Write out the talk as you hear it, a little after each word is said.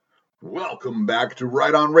Welcome back to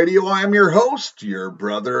Right On Radio. I am your host, your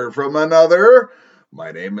brother from another.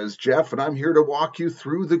 My name is Jeff, and I'm here to walk you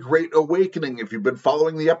through the Great Awakening. If you've been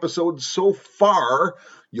following the episodes so far,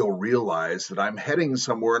 you'll realize that I'm heading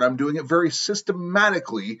somewhere, and I'm doing it very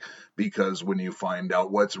systematically, because when you find out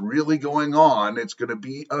what's really going on, it's going to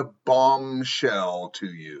be a bombshell to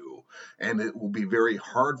you, and it will be very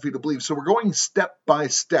hard for you to believe. So we're going step by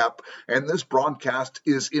step, and this broadcast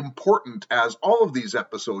is important, as all of these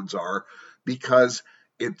episodes are, because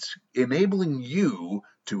it's enabling you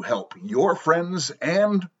to help your friends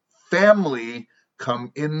and family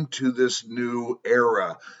come into this new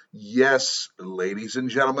era. Yes, ladies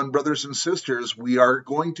and gentlemen, brothers and sisters, we are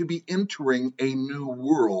going to be entering a new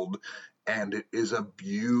world, and it is a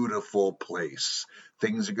beautiful place.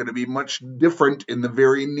 Things are going to be much different in the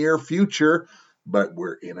very near future, but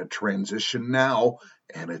we're in a transition now,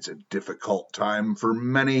 and it's a difficult time for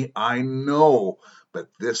many, I know, but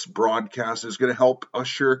this broadcast is going to help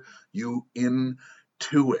usher you into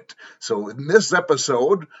it. So in this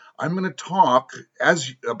episode, I'm going to talk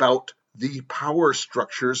about the power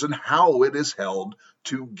structures and how it is held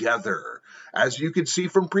together. As you can see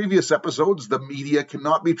from previous episodes, the media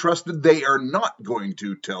cannot be trusted. They are not going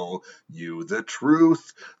to tell you the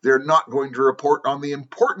truth. They're not going to report on the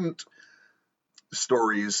important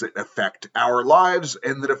stories that affect our lives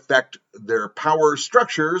and that affect their power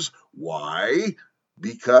structures. Why?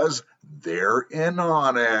 Because they're in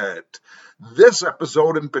on it. This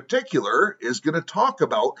episode in particular is going to talk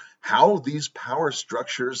about how these power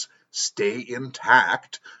structures stay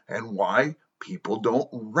intact and why people don't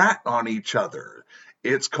rat on each other.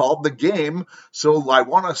 It's called The Game, so I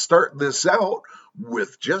want to start this out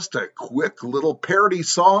with just a quick little parody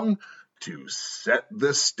song to set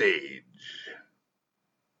the stage.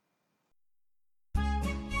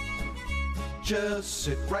 Just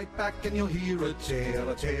sit right back and you'll hear a tale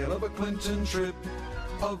of a Clinton trip,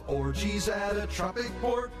 of orgies at a tropic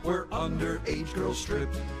port where underage girls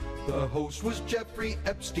stripped. The host was Jeffrey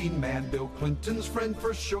Epstein, man, Bill Clinton's friend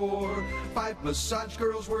for sure. 5 massage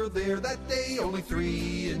girls were there that day, only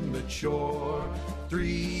 3 immature.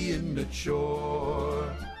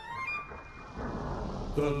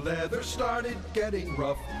 The leather started getting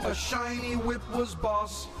rough, a shiny whip was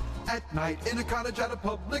boss. At night in a cottage at a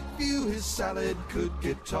public view, his salad could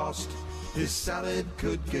get tossed.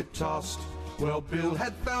 Well, Bill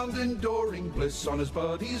had found enduring bliss on his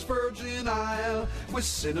buddy's Virgin Isle with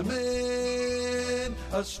Cinnamon,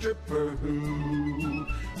 a stripper who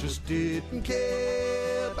just didn't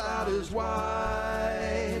care about his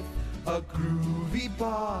wife. A groovy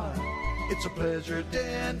bar, it's a pleasure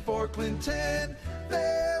den for Clinton,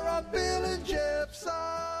 there on Bill and Jeff's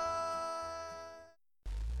side.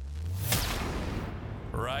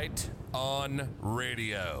 Right on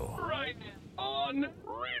Radio. Right on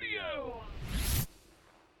Radio.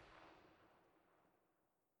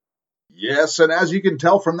 Yes, and as you can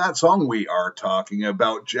tell from that song, we are talking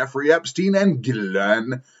about Jeffrey Epstein and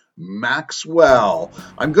Ghislaine Maxwell.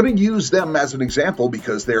 I'm going to use them as an example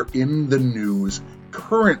because they're in the news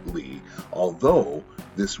currently, although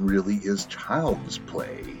this really is child's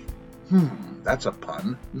play. That's a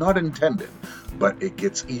pun, not intended, but it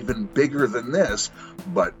gets even bigger than this.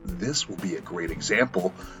 But this will be a great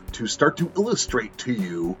example to start to illustrate to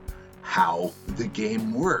you how the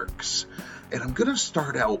game works. And I'm going to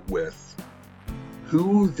start out with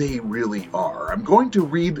who they really are. I'm going to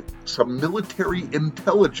read some military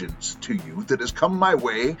intelligence to you that has come my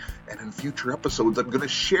way, and in future episodes I'm going to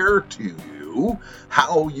share to you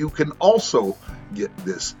how you can also get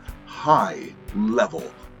this high-level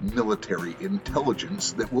military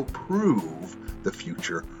intelligence that will prove the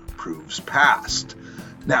future proves past.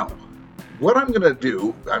 Now, what I'm going to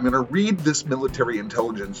do, I'm going to read this military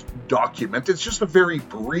intelligence document. It's just a very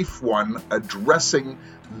brief one addressing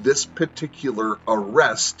this particular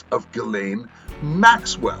arrest of Ghislaine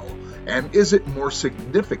Maxwell. And is it more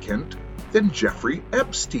significant than Jeffrey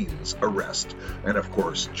Epstein's arrest? And of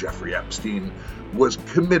course, Jeffrey Epstein was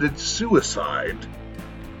committed suicide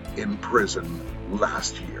in prison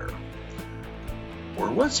last year. Or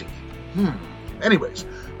was he? Anyways,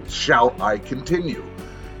 shall I continue?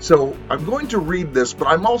 So I'm going to read this, but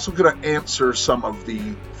I'm also going to answer some of the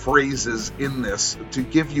phrases in this to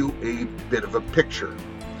give you a bit of a picture.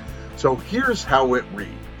 So here's how it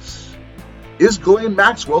reads. Is Ghislaine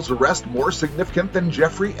Maxwell's arrest more significant than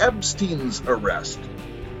Jeffrey Epstein's arrest?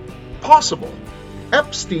 Possible.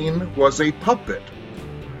 Epstein was a puppet,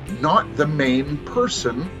 not the main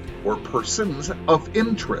person or persons of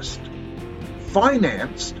interest.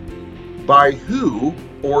 Financed by who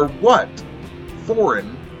or what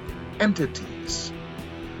foreign entities.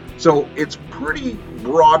 So it's pretty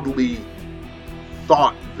broadly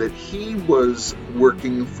thought that he was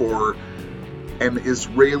working for an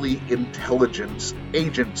Israeli intelligence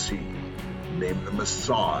agency named the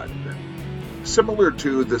Mossad, similar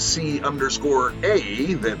to the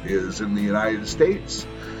C_A that is in the United States.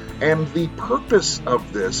 And the purpose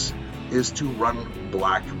of this is to run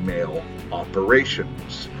blackmail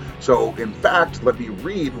operations. So, in fact, let me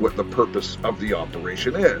read what the purpose of the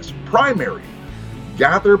operation is. Primary: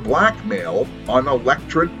 gather blackmail on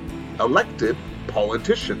elected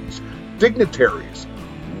politicians, dignitaries,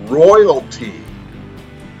 royalty.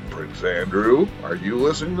 Prince Andrew, are you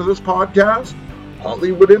listening to this podcast?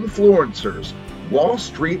 Hollywood influencers, Wall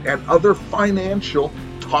Street and other financial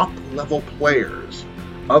top-level players,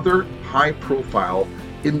 other high-profile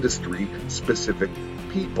industry-specific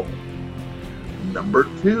people. Number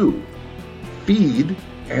 2, feed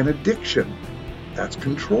an addiction that's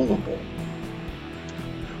controllable.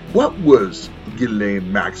 What was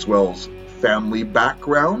Ghislaine Maxwell's family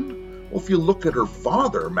background? Well, if you look at her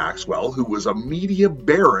father, Maxwell, who was a media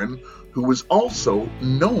baron who was also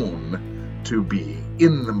known to be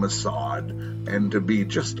in the Mossad and to be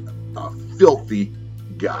just a filthy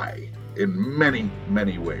guy in many,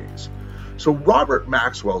 many ways. So Robert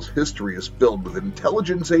Maxwell's history is filled with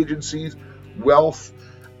intelligence agencies, wealth,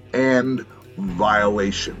 and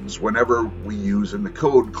violations. Whenever we use in the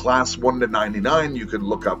code class 1 to 99, you can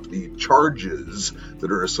look up the charges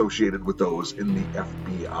that are associated with those in the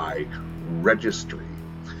FBI registry.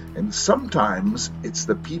 And sometimes it's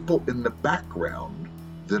the people in the background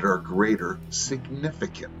that are greater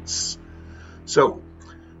significance. So,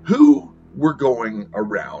 who were going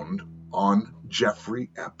around on Jeffrey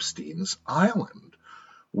Epstein's island?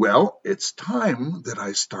 Well, it's time that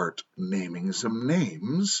I start naming some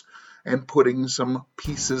names and putting some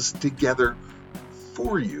pieces together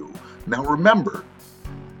for you. Now remember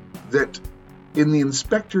that in the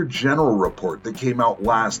Inspector General report that came out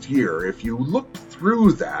last year, if you looked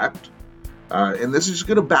through that, and this is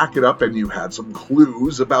going to back it up, and you had some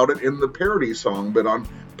clues about it in the parody song, but on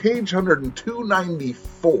page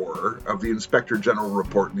 294 of the Inspector General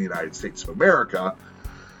report in the United States of America,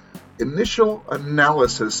 initial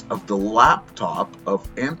analysis of the laptop of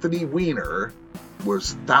Anthony Weiner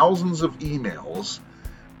was thousands of emails,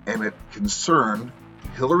 and it concerned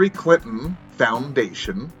Hillary Clinton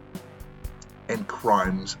Foundation and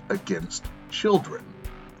crimes against children.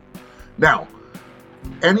 Now,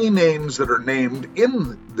 any names that are named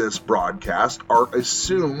in this broadcast are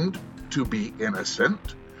assumed to be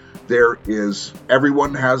innocent.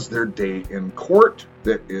 Everyone has their day in court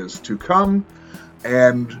that is to come,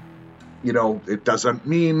 and it doesn't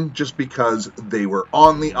mean just because they were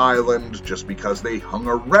on the island, just because they hung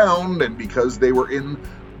around, and because they were in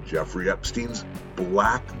Jeffrey Epstein's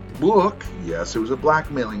black book. Yes, it was a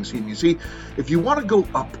blackmailing scheme. You see, if you want to go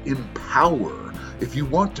up in power, if you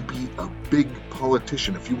want to be a big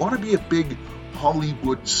politician, if you want to be a big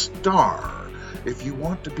Hollywood star, if you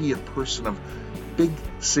want to be a person of big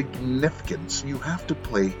significance, you have to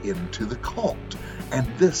play into the cult. And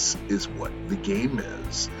this is what the game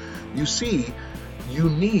is. You see, you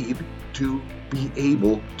need to be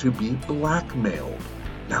able to be blackmailed.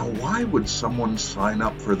 Now, why would someone sign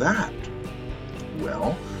up for that?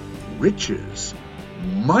 Well, riches,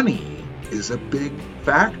 money is a big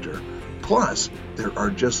factor. Plus, there are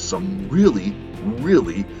just some really,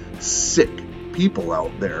 really sick people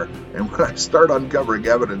out there. And when I start uncovering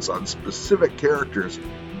evidence on specific characters,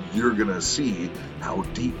 you're going to see how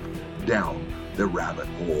deep down the rabbit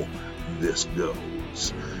hole this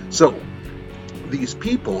goes. So, these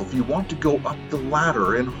people, if you want to go up the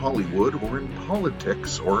ladder in Hollywood or in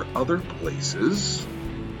politics or other places,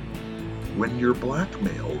 when you're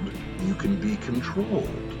blackmailed, you can be controlled.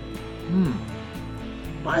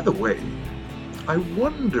 By the way, I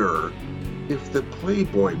wonder if the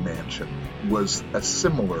Playboy Mansion was a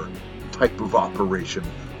similar type of operation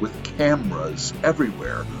with cameras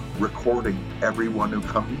everywhere recording everyone who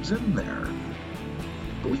comes in there.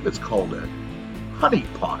 I believe it's called a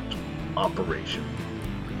honeypot operation.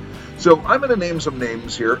 So I'm going to name some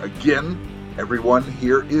names here. Again, everyone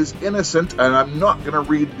here is innocent, and I'm not going to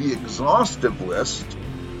read the exhaustive list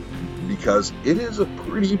because it is a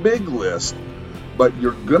pretty big list, but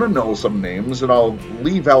you're going to know some names, and I'll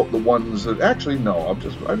leave out the ones that actually, no, I'm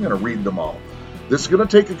going to read them all. This is going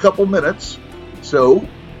to take a couple minutes, so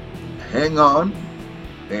hang on,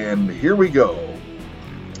 and here we go.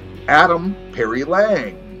 Adam Perry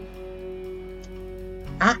Lang,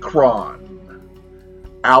 Akron,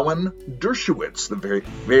 Alan Dershowitz, the very,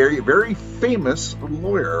 very, very famous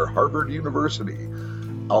lawyer, Harvard University,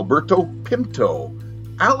 Alberto Pinto,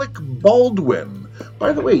 Alec Baldwin,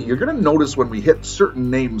 By the way, you're going to notice when we hit certain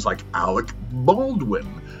names like Alec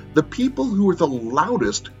Baldwin, the people who are the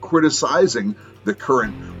loudest criticizing the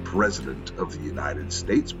current president of the United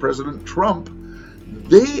States, President Trump,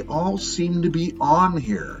 they all seem to be on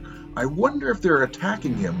here. I wonder if they're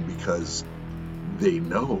attacking him because they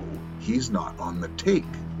know he's not on the take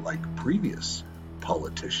like previous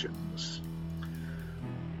politicians.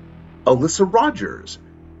 Alyssa Rogers,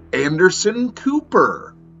 Anderson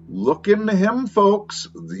Cooper. Look into him, folks.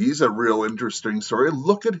 He's a real interesting story.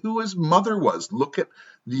 Look at who his mother was. Look at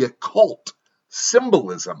the occult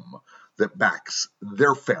symbolism that backs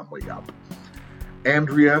their family up.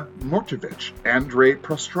 Andrea Mortovich, Andre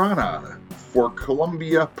Pastrana for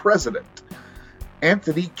Colombia president.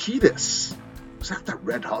 Anthony Kiedis. Was that the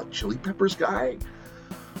Red Hot Chili Peppers guy?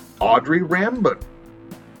 Audrey Rambin.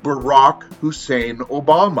 Barack Hussein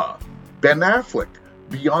Obama. Ben Affleck.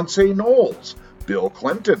 Beyonce Knowles. Bill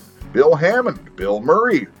Clinton. Bill Hammond. Bill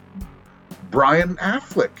Murray. Brian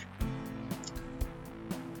Affleck.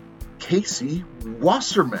 Casey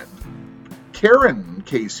Wasserman. Karen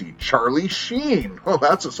Casey. Charlie Sheen. Oh,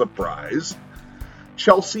 that's a surprise.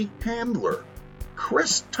 Chelsea Handler.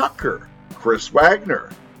 Chris Tucker. Chris Wagner.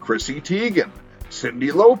 Chrissy Teigen.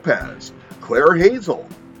 Cindy Lopez. Claire Hazel.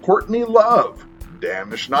 Courtney Love.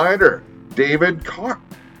 Dan Schneider. David Koch.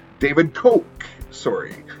 David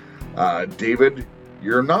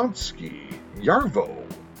Yurnansky. Yarvo.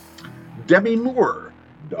 Demi Moore.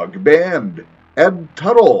 Doug Band. Ed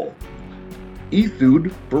Tuttle.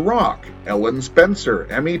 Ehud Barak, Ellen Spencer,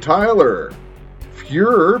 Emmy Tyler,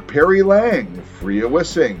 Fuhrer Perry Lang, Freya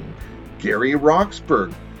Wissing, Gary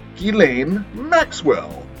Roxburgh, Ghislaine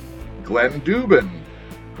Maxwell, Glenn Dubin,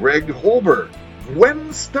 Greg Holbert,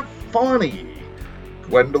 Gwen Stefani,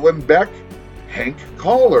 Gwendolyn Beck, Hank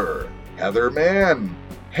Collar, Heather Mann,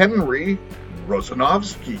 Henry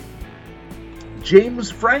Rosanovsky, James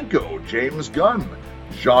Franco, James Gunn,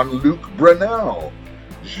 Jean-Luc Brunel,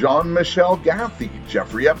 Jean-Michel Gaffey,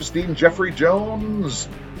 Jeffrey Epstein, Jeffrey Jones,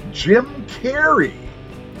 Jim Carrey,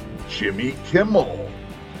 Jimmy Kimmel,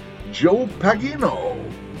 Joe Pagino,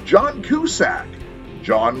 John Cusack,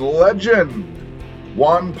 John Legend,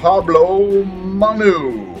 Juan Pablo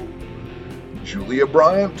Manu, Julia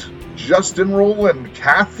Bryant, Justin Rowland,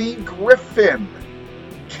 Kathy Griffin,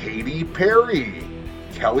 Katy Perry,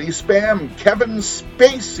 Kelly Spam, Kevin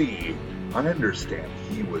Spacey. I understand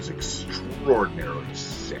he was extraordinarily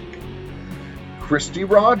sick. Christy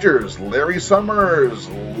Rogers, Larry Summers,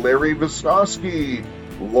 Larry Wisnowski,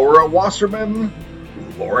 Laura Wasserman,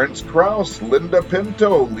 Lawrence Krauss, Linda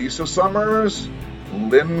Pinto, Lisa Summers,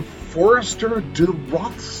 Lynn Forrester de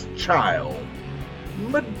Rothschild,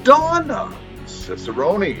 Madonna,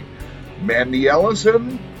 Cicerone, Mandy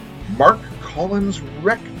Ellison, Mark Collins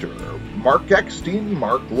Rector, Mark Eckstein,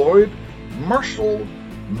 Mark Lloyd, Marshall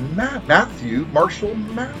Matthews,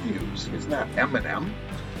 isn't that Eminem?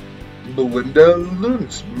 Belinda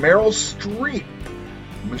Luntz, Meryl Streep,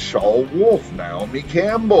 Michelle Wolf, Naomi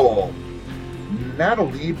Campbell,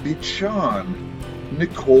 Natalie Bichon,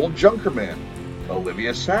 Nicole Junkerman,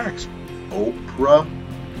 Olivia Sachs, Oprah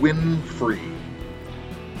Winfrey,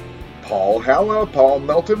 Paul Halla, Paul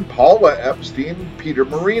Melton, Paula Epstein, Peter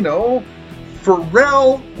Marino,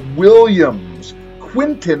 Pharrell Williams,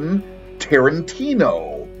 Quentin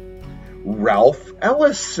Tarantino, Ralph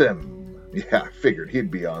Ellison. Yeah, I figured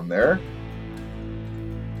he'd be on there.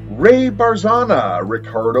 Ray Barzana,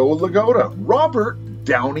 Ricardo Lagota, Robert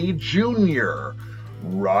Downey Jr.,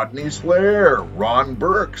 Rodney Slair, Ron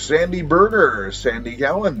Burke, Sandy Berger, Sandy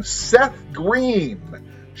Gallen, Seth Green,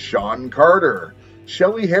 Sean Carter,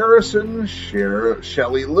 Shelley Harrison,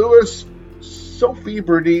 Shelley Lewis, Sophie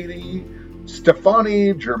Berdini,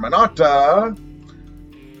 Stefani Germanata,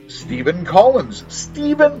 Stephen Collins,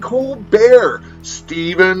 Stephen Colbert,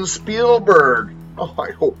 Steven Spielberg. Oh,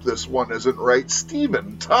 I hope this one isn't right.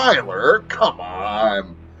 Steven Tyler, come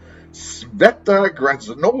on. Sveta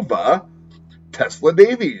Grazanova, Tesla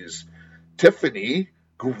Davies, Tiffany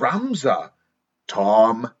Gramza,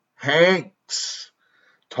 Tom Hanks,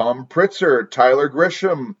 Tom Pritzker, Tyler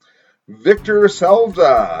Grisham, Victor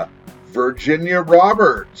Selda, Virginia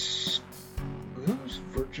Roberts. Who's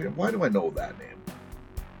Virginia? Why do I know that name?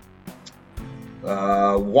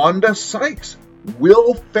 Wanda Sykes,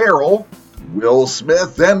 Will Ferrell, Will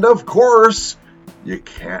Smith, and of course, you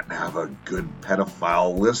can't have a good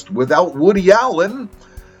pedophile list without Woody Allen.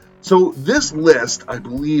 So this list, I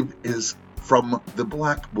believe, is from the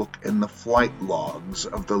Black Book and the flight logs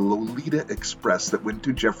of the Lolita Express that went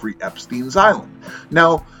to Jeffrey Epstein's Island.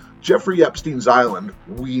 Now, Jeffrey Epstein's Island,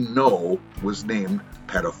 we know, was named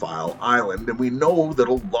Pedophile Island, and we know that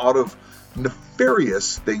a lot of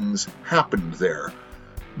nefarious things happened there.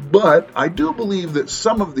 But I do believe that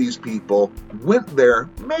some of these people went there,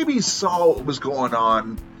 maybe saw what was going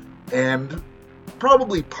on, and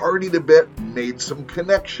probably partied a bit, made some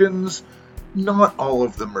connections. Not all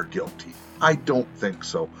of them are guilty. I don't think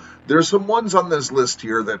so. There's some ones on this list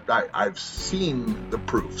here that I've seen the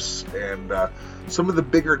proofs, and some of the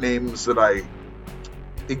bigger names that I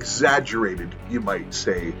exaggerated, you might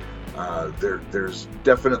say. There's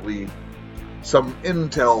definitely some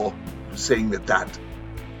intel saying that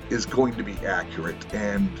is going to be accurate,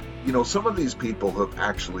 and some of these people have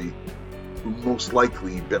actually most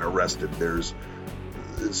likely been arrested. There's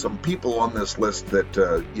some people on this list that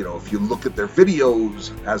if you look at their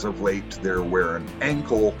videos as of late, they're wearing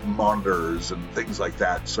ankle monitors and things like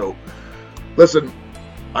that. So listen,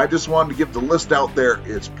 I just wanted to give the list out there.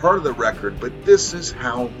 It's part of the record, but this is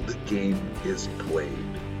how the game is played.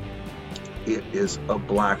 It is a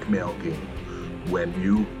blackmail game when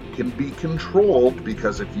you can be controlled,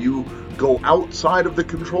 because if you go outside of the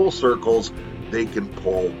control circles, they can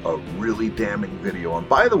pull a really damning video. And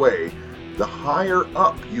by the way, the higher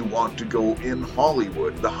up you want to go in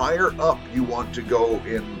Hollywood, the higher up you want to go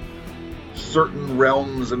in certain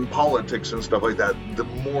realms and politics and stuff like that, the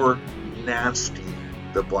more nasty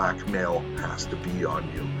the blackmail has to be on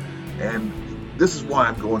you. And this is why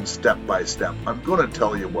I'm going step by step. I'm going to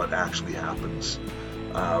tell you what actually happens.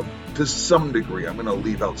 To some degree, I'm going to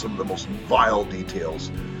leave out some of the most vile details,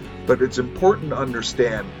 but it's important to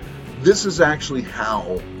understand this is actually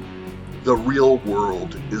how the real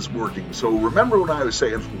world is working. So remember when I was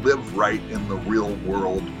saying live right in the real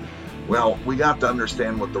world? Well, we got to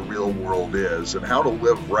understand what the real world is, and how to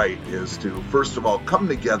live right is to, first of all, come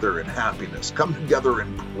together in happiness, come together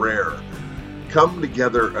in prayer, come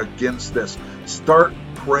together against this. Start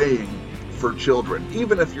praying for children,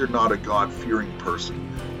 even if you're not a God-fearing person.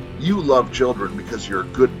 You love children because you're a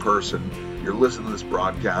good person. You're listening to this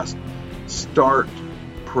broadcast. Start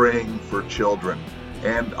praying for children.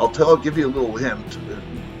 And I'll give you a little hint.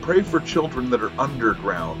 Pray for children that are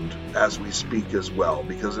underground as we speak as well,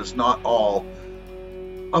 because it's not all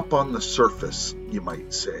up on the surface, you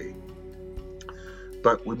might say.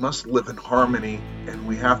 But we must live in harmony, and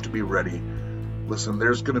we have to be ready. Listen,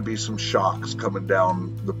 there's going to be some shocks coming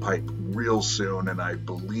down the pipe real soon, and I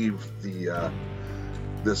believe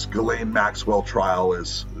this Ghislaine Maxwell trial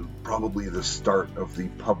is probably the start of the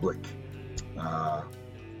public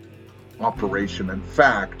operation. In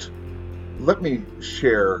fact, let me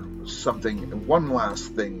share one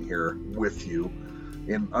last thing here with you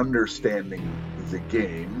in understanding the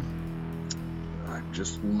game. I'm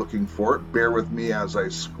just looking for it. Bear with me as I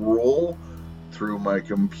scroll through my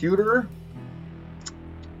computer.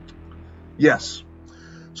 Yes.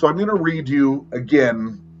 So I'm going to read you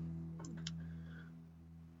again,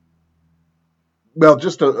 well,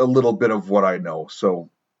 just a little bit of what I know. So,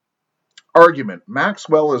 argument: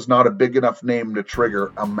 Maxwell is not a big enough name to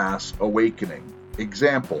trigger a mass awakening.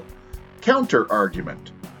 Example. Counter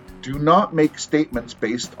argument: do not make statements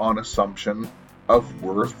based on assumption of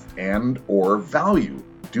worth and or value.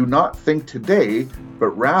 Do not think today,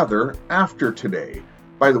 but rather after today.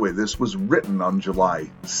 By the way, this was written on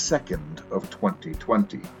July 2nd of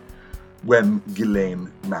 2020, when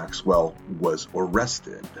Ghislaine Maxwell was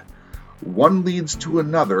arrested. One leads to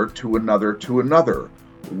another, to another, to another.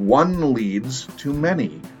 One leads to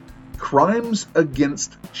many. Crimes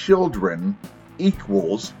against children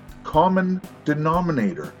equals common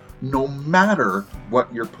denominator. No matter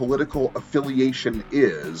what your political affiliation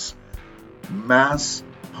is, mass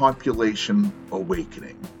population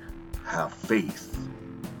awakening. Have faith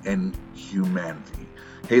in humanity.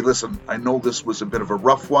 Hey, listen, I know this was a bit of a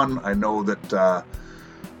rough one. I know that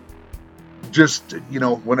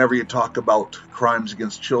whenever you talk about crimes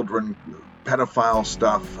against children, pedophile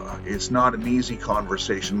stuff, it's not an easy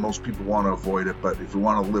conversation. Most people want to avoid it, but if you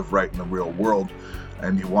want to live right in the real world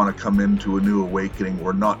and you want to come into a new awakening,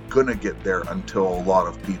 we're not going to get there until a lot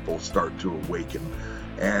of people start to awaken.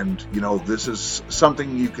 And, this is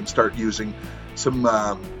something you can start using some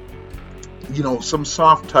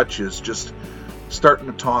soft touches, just starting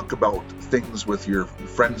to talk about things with your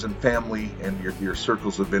friends and family and your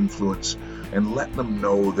circles of influence, and let them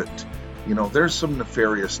know that, there's some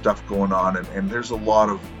nefarious stuff going on, and there's a lot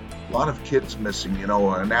of kids missing.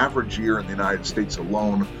 An average year in the United States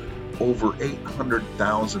alone, over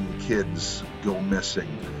 800,000 kids go missing.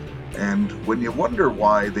 And when you wonder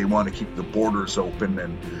why they want to keep the borders open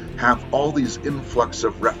and have all these influx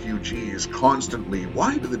of refugees constantly,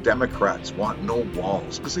 why do the Democrats want no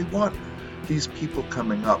walls? Because they want these people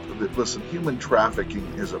coming up. Listen, human trafficking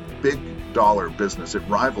is a big dollar business. It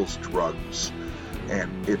rivals drugs.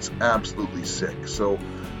 and it's absolutely sick. So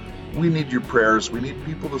we need your prayers. We need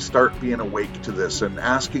people to start being awake to this and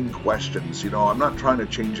asking questions. I'm not trying to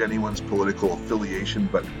change anyone's political affiliation,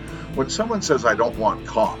 but when someone says, I don't want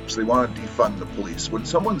cops, they want to defund the police. When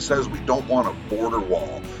someone says we don't want a border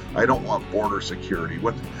wall, I don't want border security.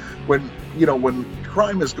 When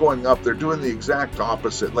crime is going up, they're doing the exact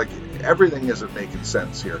opposite. Like, everything isn't making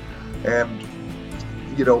sense here. And,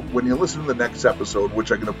 when you listen to the next episode,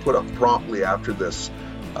 which I'm going to put up promptly after this,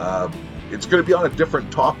 it's going to be on a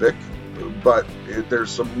different topic, but there's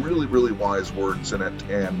some really, really wise words in it.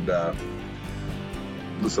 And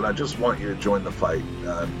listen, I just want you to join the fight.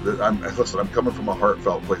 I'm coming from a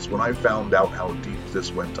heartfelt place. When I found out how deep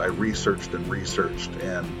this went, I researched,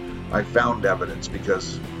 and I found evidence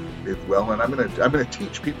because and I'm gonna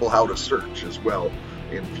teach people how to search as well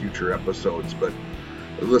in future episodes. But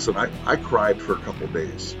listen, I cried for a couple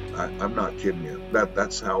days. I'm not kidding you.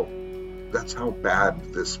 That's how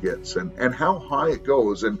bad this gets and how high it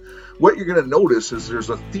goes. And what you're going to notice is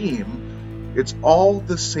there's a theme. It's all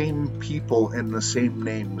the same people and the same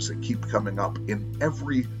names that keep coming up in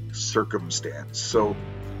every circumstance. So,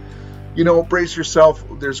 brace yourself.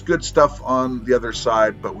 There's good stuff on the other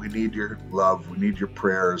side, but we need your love. We need your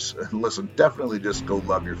prayers. And listen, definitely just go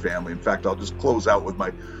love your family. In fact, I'll just close out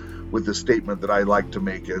with the statement that I like to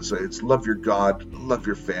make is it's love your God, love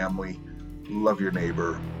your family, love your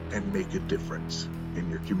neighbor, and make a difference in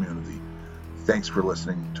your community. Thanks for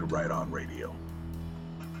listening to Right On Radio.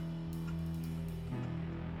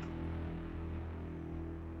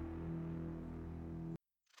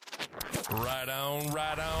 Right on,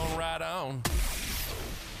 right on, right on.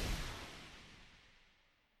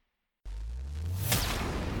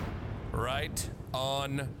 Right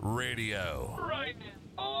on Radio. Right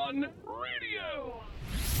on Radio.